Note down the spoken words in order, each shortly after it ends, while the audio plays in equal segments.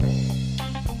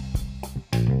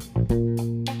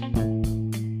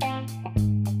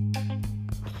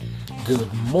Good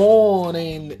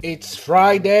morning. It's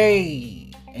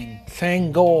Friday. And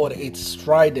thank God it's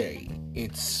Friday.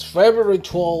 It's February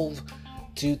 12th,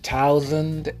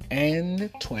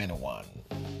 2021.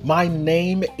 My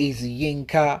name is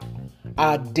Yinka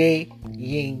Ade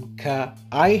Yinka.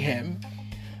 I am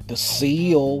the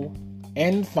CEO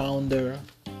and founder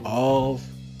of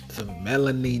the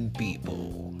Melanin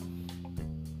People.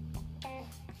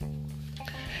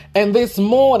 And this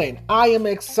morning, I am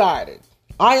excited.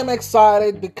 I am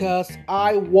excited because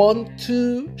I want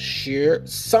to share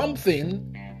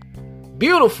something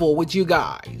beautiful with you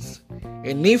guys.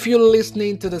 And if you're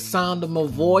listening to the sound of my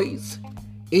voice,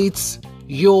 it's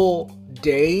your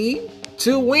day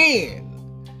to win.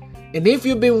 And if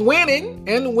you've been winning,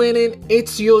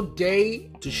 it's your day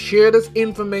to share this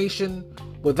information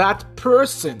with that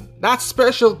person, that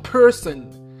special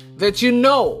person that you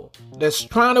know that's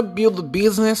trying to build a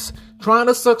business, trying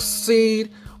to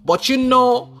succeed, but you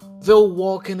know they're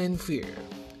walking in fear.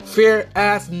 Fear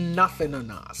has nothing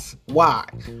on us. Why?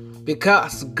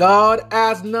 Because God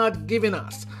has not given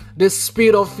us the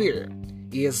spirit of fear.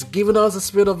 He has given us the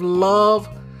spirit of love,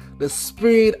 the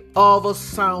spirit of a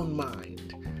sound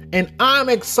mind. And I'm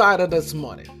excited this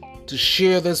morning to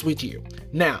share this with you.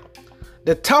 Now,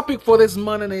 the topic for this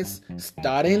morning is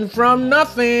starting from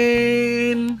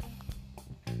nothing.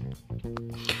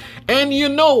 And you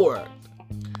know what?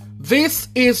 This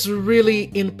is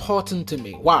really important to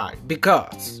me. Why?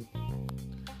 Because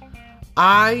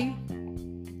I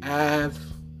have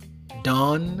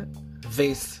done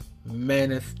this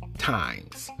many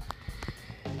times.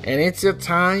 And it's your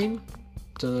time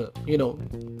to,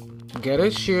 get a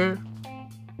share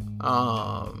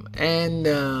of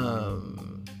the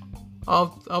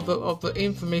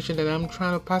information that I'm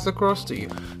trying to pass across to you.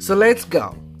 So let's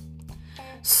go.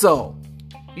 So,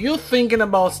 you're thinking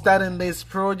about starting this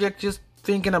project, just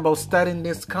thinking about starting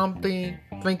this company,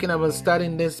 thinking about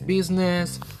starting this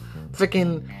business,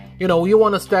 thinking, you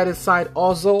want to start a side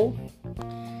hustle.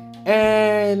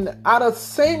 And at the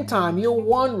same time, you're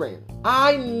wondering,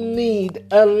 I need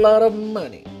a lot of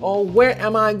money, or where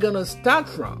am I going to start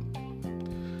from?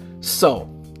 So,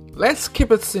 let's keep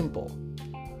it simple.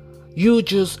 You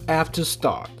just have to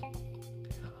start.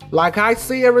 Like I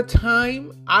say every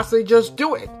time, I say just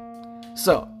do it.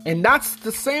 So, and that's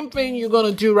the same thing you're going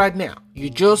to do right now. You're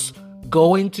just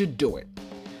going to do it.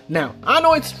 Now, I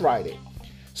know it's Friday,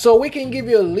 so we can give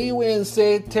you a leeway and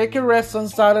say, take a rest on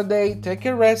Saturday, take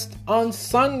a rest on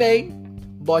Sunday,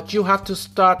 but you have to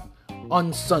start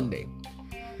on Sunday.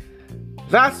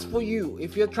 That's for you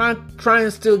if you're trying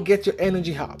to still get your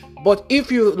energy up. But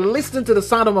if you listen to the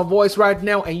sound of my voice right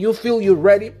now and you feel you're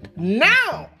ready,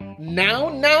 now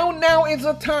is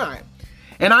the time.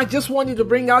 And I just want you to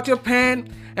bring out your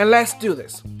pen and let's do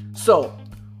this. So,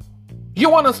 you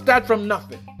want to start from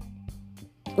nothing.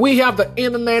 We have the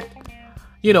internet,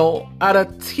 at a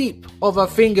tip of our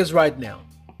fingers right now.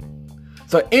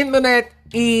 The internet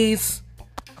is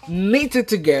knitted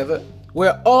together.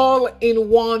 We're all in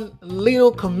one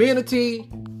little community,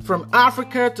 from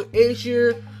Africa to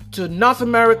Asia to North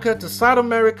America to South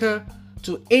America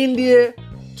to India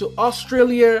to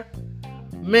Australia.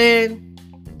 Man,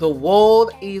 the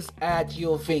world is at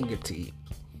your fingertips.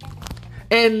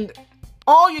 And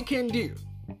all you can do,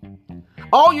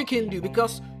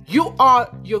 because you are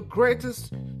your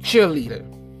greatest cheerleader.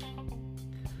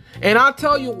 And I'll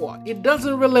tell you what, it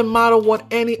doesn't really matter what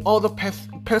any other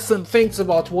person thinks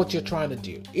about what you're trying to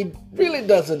do. It really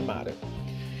doesn't matter.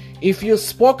 If you've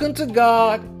spoken to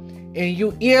God and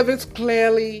you hear this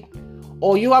clearly,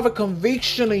 or you have a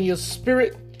conviction in your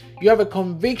spirit, you have a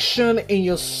conviction in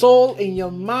your soul, in your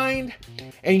mind,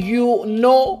 and you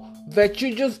know that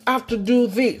you just have to do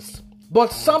this.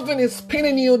 But something is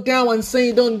pinning you down and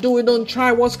saying, don't do it, don't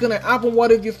try. What's going to happen?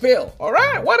 What if you fail? All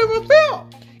right, what if you fail?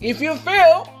 If you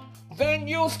fail, then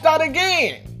you start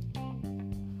again.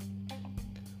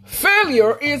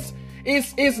 Failure is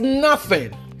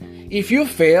nothing. If you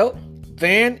fail,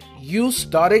 then you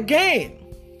start again.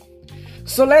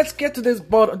 So let's get to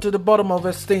the bottom of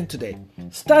this thing today.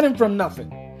 Starting from nothing.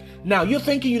 Now, you're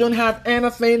thinking you don't have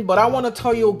anything, but I want to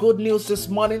tell you good news this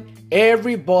morning.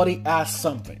 Everybody has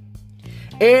something.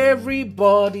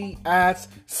 Everybody has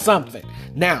something.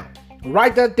 Now,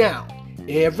 write that down.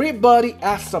 Everybody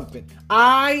has something.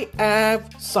 I have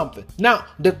something. Now,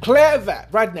 declare that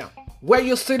right now. Where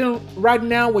you're sitting right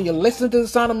now, when you're listening to the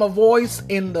sound of my voice,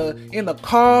 in the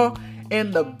car,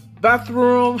 in the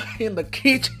bathroom, in the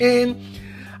kitchen,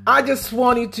 I just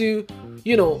want you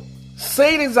to,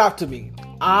 say this after me.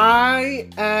 I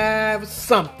have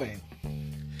something.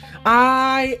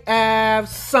 I have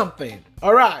something.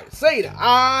 All right, say it.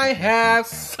 I have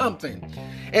something.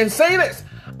 and say this: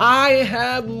 I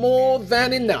have more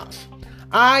than enough.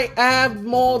 I have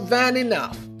more than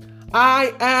enough.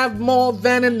 I have more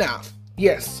than enough.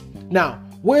 Yes. Now,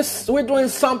 we're doing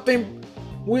something.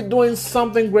 We're doing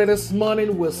something great this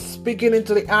morning. We're speaking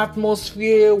into the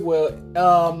atmosphere. We're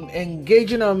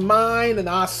engaging our mind and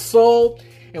our soul,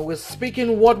 and we're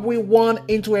speaking what we want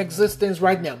into existence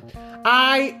right now.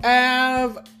 I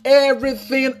have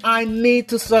everything I need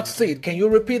to succeed. Can you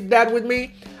repeat that with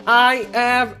me? I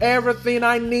have everything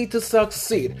I need to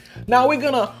succeed. Now we're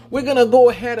gonna go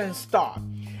ahead and start.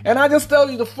 And I just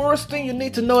tell you, the first thing you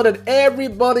need to know that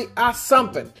everybody has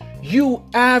something. You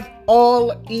have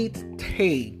all it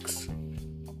takes.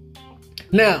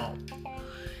 Now,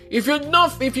 if you're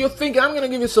thinking, I'm gonna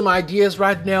give you some ideas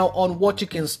right now on what you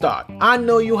can start. I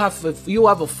know you have a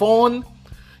phone.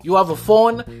 You have a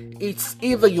phone. It's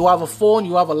either you have a phone,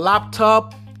 you have a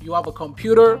laptop, you have a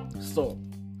computer. So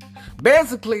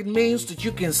basically, it means that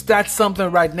you can start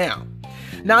something right now.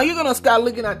 Now you're going to start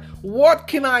looking at, what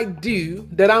can I do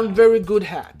that I'm very good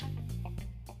at?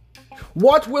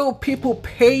 What will people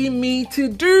pay me to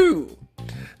do?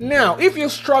 Now, if you're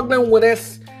struggling with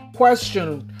this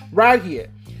question right here,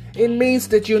 it means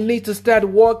that you need to start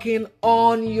working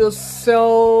on your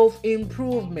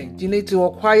self-improvement. You need to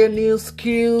acquire new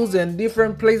skills and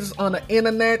different places on the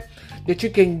internet that you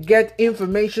can get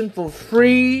information for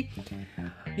free.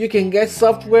 You can get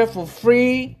software for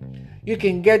free. You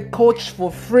can get coach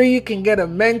for free. You can get a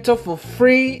mentor for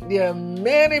free. There are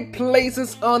many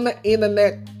places on the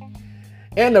internet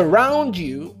and around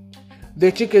you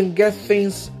that you can get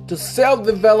things to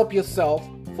self-develop yourself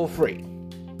for free.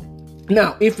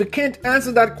 Now, if you can't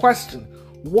answer that question,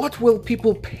 what will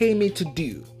people pay me to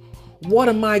do? What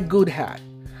am I good at?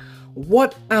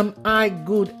 What am I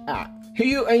good at?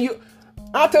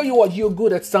 I'll tell you what, you're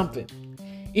good at something.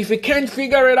 If you can't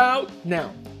figure it out,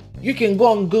 now, you can go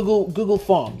on Google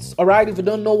Forms. All right, if you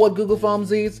don't know what Google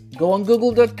Forms is, go on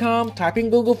google.com, type in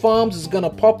Google Forms, it's going to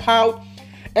pop out,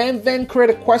 and then create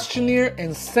a questionnaire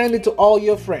and send it to all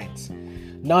your friends.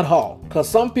 Not all, because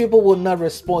some people will not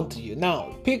respond to you.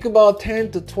 Now, pick about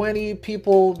 10 to 20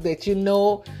 people that you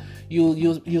know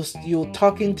you're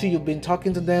talking to. You've been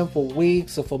talking to them for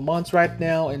weeks or for months right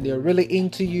now, and they're really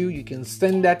into you. You can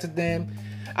send that to them,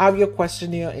 have your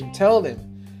questionnaire, and tell them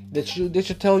that they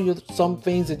should tell you some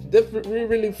things that they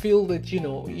really feel that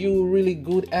you're really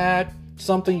good at,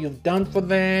 something you've done for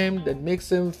them that makes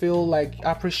them feel like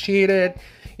appreciated,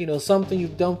 something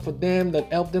you've done for them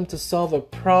that helped them to solve a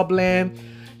problem,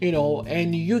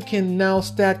 and you can now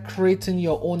start creating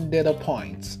your own data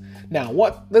points. Now,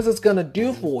 what this is going to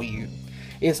do for you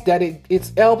is that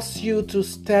it helps you to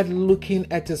start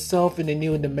looking at yourself in a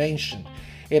new dimension.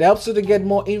 It helps you to get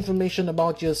more information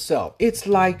about yourself. It's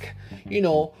like,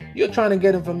 you're trying to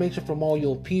get information from all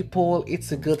your people.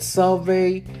 It's a good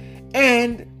survey.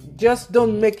 And just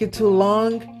don't make it too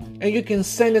long. And you can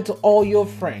send it to all your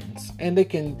friends. And they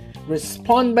can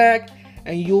respond back.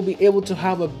 And you'll be able to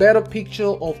have a better picture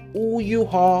of who you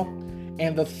are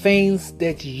and the things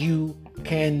that you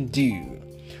can do.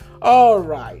 All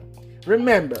right.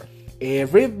 Remember,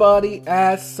 everybody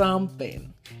has something.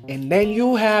 And then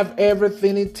you have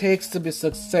everything it takes to be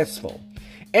successful.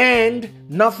 And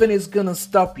nothing is going to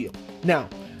stop you. Now,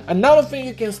 another thing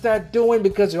you can start doing,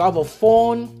 because you have a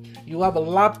phone, you have a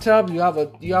laptop, you have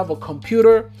a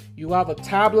computer, you have a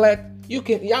tablet.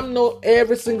 I know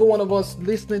every single one of us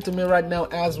listening to me right now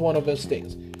has one of those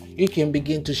things. You can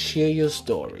begin to share your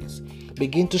stories.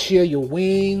 Begin to share your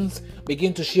wins.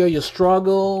 Begin to share your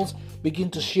struggles. Begin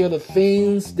to share the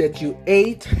things that you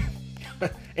ate.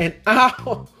 And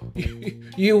how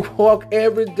you work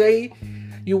every day.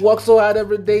 You work so hard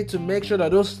every day to make sure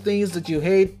that those things that you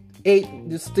ate,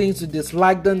 these things you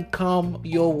dislike, don't come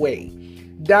your way.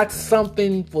 That's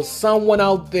something for someone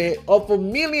out there, or for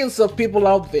millions of people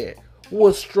out there who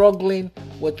are struggling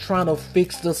with trying to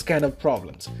fix those kind of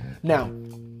problems. Now,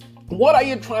 what are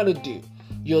you trying to do?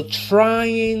 You're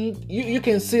trying, you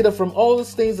can see that from all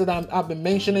those things that I've been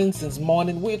mentioning since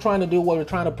morning, we're trying to do what we're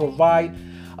trying to provide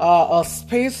a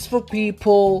space for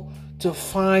people to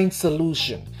find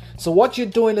solution. So what you're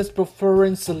doing is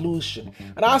preferring solution.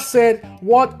 And I said,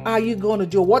 what are you going to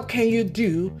do? What can you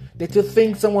do that you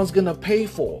think someone's going to pay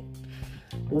for?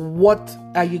 What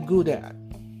are you good at?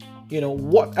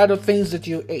 What are the things that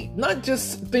you ate? Not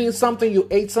just something you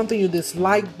ate, something you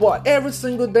dislike, but every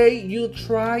single day you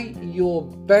try your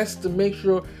best to make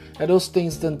sure that those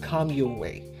things don't come your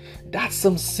way. That's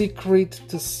some secret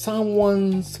to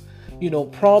someone's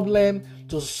problem,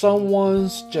 to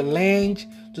someone's challenge,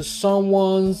 to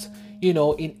someone's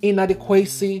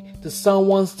inadequacy, to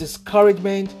someone's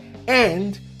discouragement,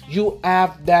 and You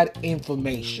have that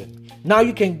information. Now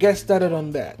you can get started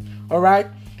on that. All right.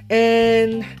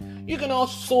 And you can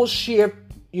also share,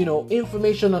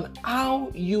 information on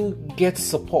how you get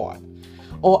support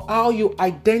or how you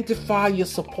identify your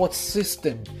support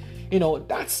system.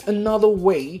 That's another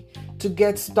way to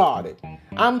get started.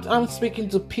 I'm speaking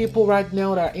to people right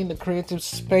now that are in the creative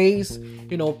space.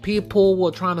 People who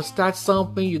are trying to start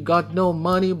something. You got no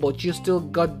money, but you still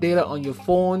got data on your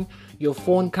phone. Your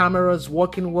phone camera is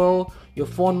working well. Your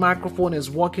phone microphone is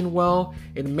working well.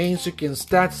 It means you can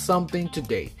start something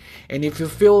today. And if you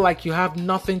feel like you have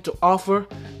nothing to offer,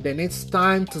 then it's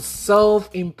time to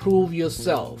self-improve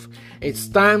yourself. It's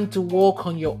time to work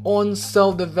on your own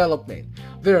self-development.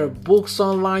 There are books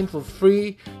online for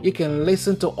free. You can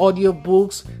listen to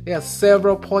audiobooks. There are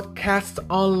several podcasts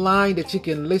online that you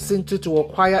can listen to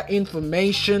acquire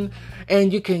information,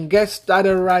 and you can get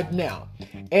started right now.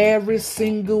 Every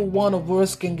single one of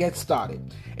us can get started.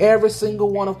 Every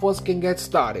single one of us can get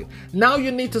started. Now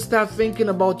you need to start thinking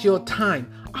about your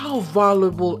time. How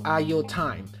valuable are your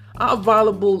time? How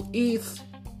valuable is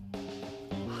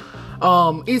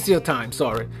your time?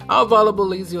 Sorry. How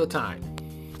valuable is your time?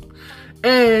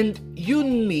 And you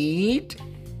need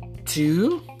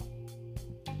to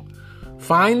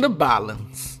find a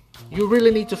balance. You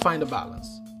really need to find a balance.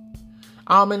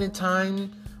 How many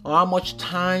time or how much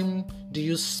time do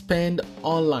you spend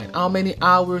online? How many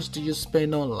hours do you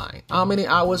spend online? How many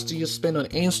hours do you spend on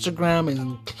Instagram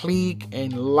and click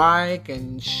and like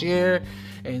and share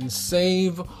and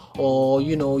save? Or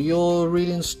you're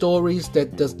reading stories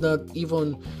that does not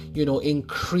even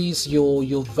increase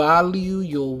your value,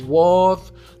 your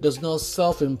worth, does not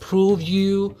self-improve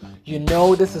you.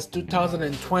 This is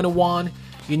 2021.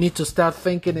 You need to start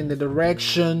thinking in the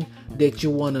direction that you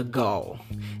want to go.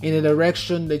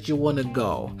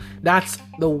 That's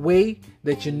the way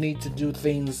that you need to do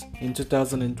things in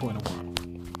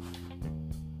 2021.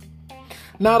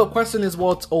 Now the question is,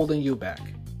 what's holding you back?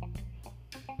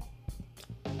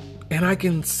 And I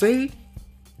can say,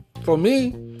 for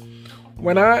me,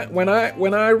 when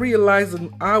I realized that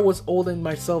I was holding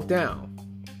myself down,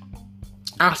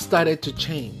 I started to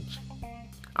change.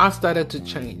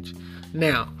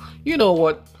 Now, you know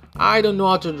what? I don't know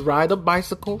how to ride a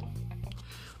bicycle,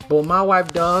 but my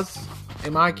wife does,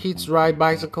 and my kids ride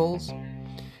bicycles.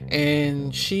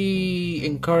 And she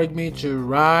encouraged me to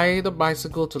ride a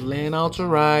bicycle, to learn how to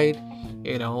ride,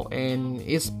 and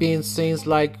it's been since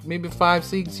like maybe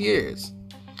 5-6 years.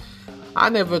 I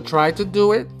never tried to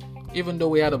do it, even though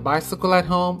we had a bicycle at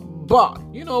home. But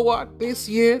you know what? This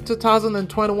year,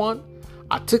 2021,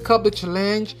 I took up the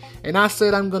challenge and I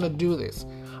said I'm gonna do this.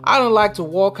 I don't like to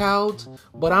walk out,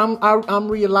 but I'm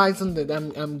realizing that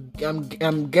I'm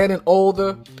getting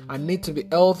older. I need to be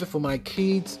healthy for my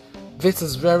kids. This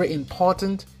is very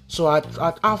important. So I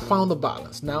found a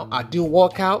balance. Now I do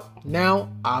work out. Now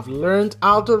I've learned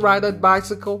how to ride a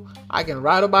bicycle. I can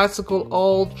ride a bicycle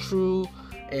all through,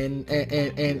 and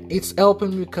it's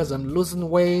helping me because I'm losing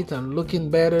weight. I'm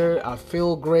looking better. I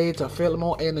feel great. I feel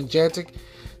more energetic.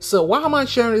 So why am I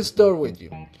sharing this story with you?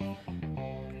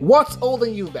 What's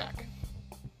holding you back?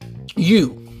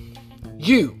 You.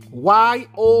 Why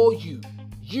all you?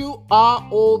 You are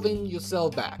holding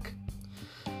yourself back.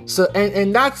 So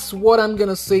and that's what I'm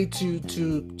gonna say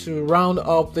to round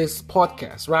up this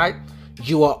podcast, right?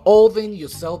 You are holding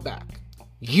yourself back.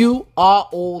 You are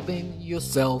holding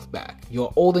yourself back.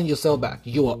 You're holding yourself back.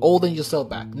 You are holding yourself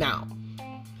back. Now,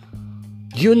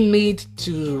 you need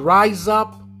to rise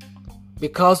up,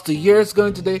 because the year is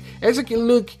going today. As you can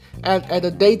look at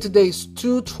the day today, is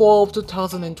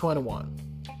 2/12/2021.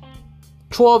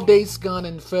 12 days gone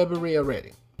in February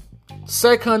already.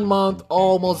 Second month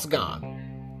almost gone.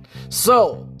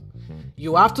 So,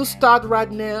 you have to start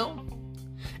right now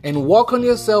and work on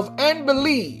yourself and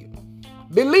believe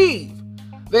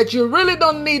that you really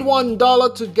don't need $1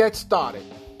 to get started.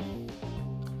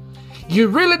 You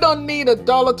really don't need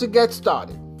 $1 to get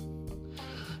started.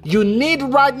 You need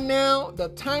right now, the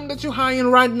time that you're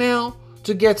hiring right now,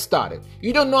 to get started.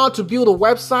 You don't know how to build a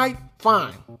website?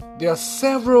 Fine. There are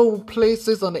several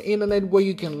places on the internet where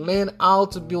you can learn how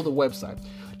to build a website.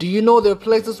 Do you know there are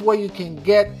places where you can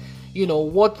get,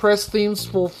 WordPress themes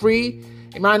for free?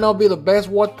 It might not be the best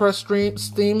WordPress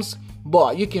themes,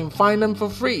 but you can find them for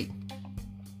free.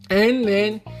 And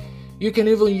then you can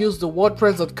even use the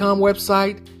WordPress.com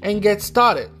website and get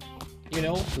started.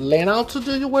 Learn how to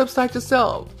do your website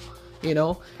yourself,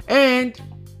 and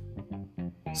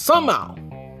somehow,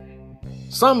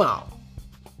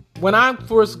 when I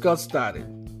first got started,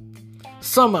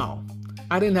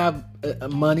 I didn't have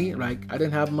money, like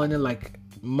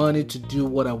money to do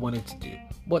what I wanted to do.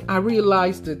 But I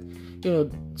realized that,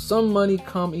 some money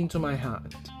come into my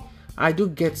hand. I do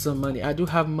get some money. I do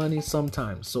have money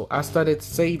sometimes. So I started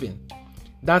saving.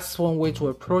 That's one way to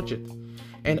approach it.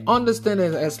 And understand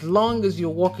that as long as you're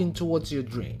walking towards your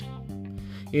dream,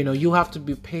 you have to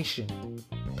be patient.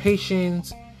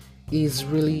 Patience is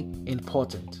really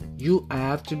important. You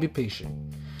have to be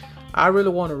patient. I really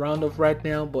want to round off right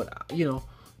now, but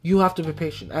you have to be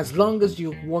patient. As long as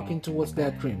you're walking towards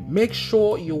that dream, make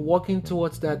sure you're walking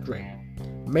towards that dream.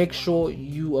 Make sure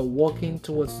you are walking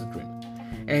towards the dream.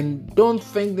 And don't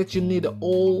think that you need the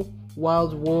whole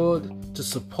wild world to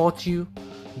support you.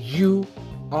 You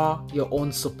are your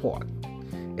own support.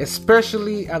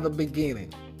 Especially at the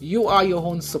beginning. You are your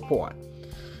own support.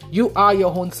 You are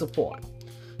your own support.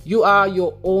 You are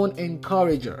your own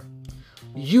encourager.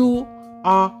 You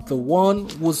are the one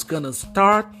who's gonna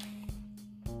start,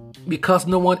 because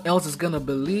no one else is gonna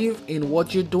believe in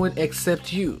what you're doing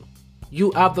except you.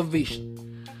 You have the vision.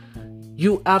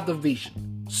 You have the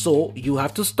vision. So you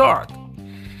have to start.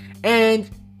 And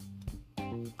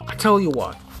I tell you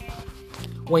what,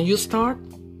 when you start,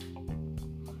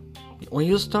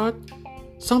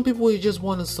 some people you just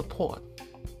want to support.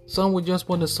 Some will just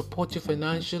want to support you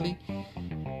financially,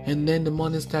 and then the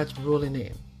money starts rolling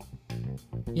in.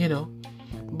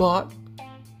 But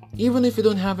even if you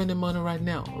don't have any money right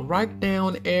now, write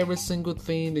down every single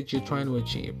thing that you're trying to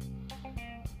achieve.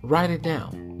 Write it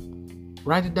down.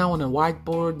 Write it down on a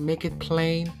whiteboard. Make it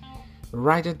plain.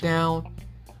 Write it down.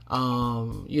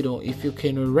 If you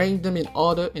can arrange them in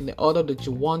the order that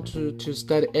you want to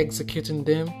start executing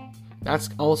them, that's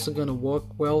also going to work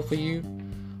well for you.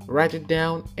 Write it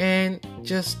down and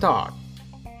just start.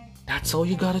 That's all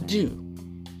you got to do.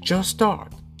 Just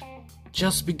start.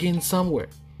 Just begin somewhere.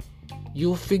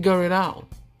 You'll figure it out.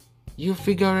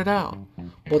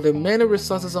 But there are many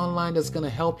resources online that's going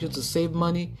to help you to save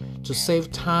money, to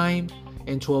save time,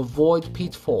 and to avoid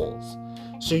pitfalls.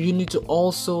 So you need to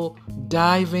also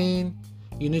dive in.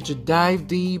 You need to dive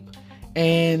deep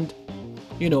and,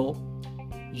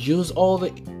 use all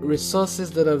the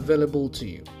resources that are available to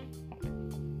you.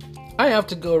 I have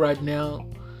to go right now.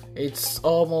 It's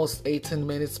almost 18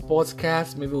 minutes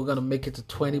podcast. Maybe we're going to make it to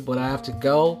 20, but I have to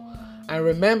go. And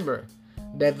remember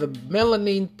that the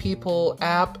Melanin People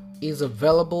app is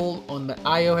available on the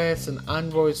iOS and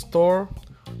Android store.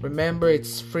 Remember,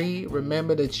 it's free.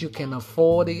 Remember that you can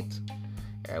afford it.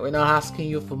 We're not asking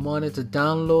you for money to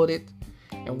download it.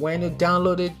 And when you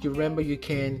download it, you remember you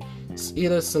can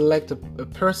either select a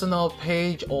personal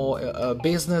page or a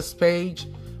business page,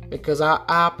 because our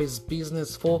app is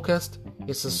business focused.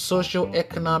 It's a social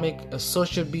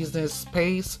business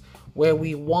space where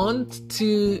we want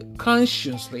to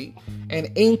consciously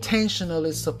and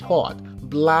intentionally support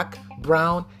Black,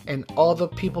 brown, and other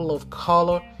people of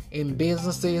color in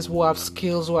businesses who have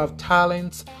skills, who have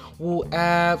talents, who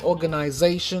have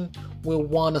organization we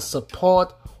want to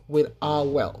support with our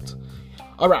wealth.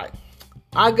 All right.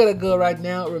 I gotta go right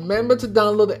now. Remember to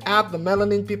download the app, the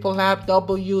Melanin People app,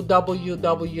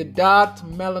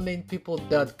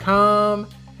 www.melaninpeople.com,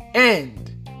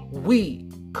 and we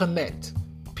connect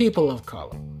people of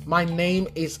color. My name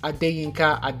is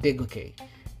Adeyinka Adegoke,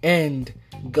 and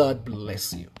God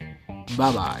bless you.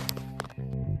 Bye-bye.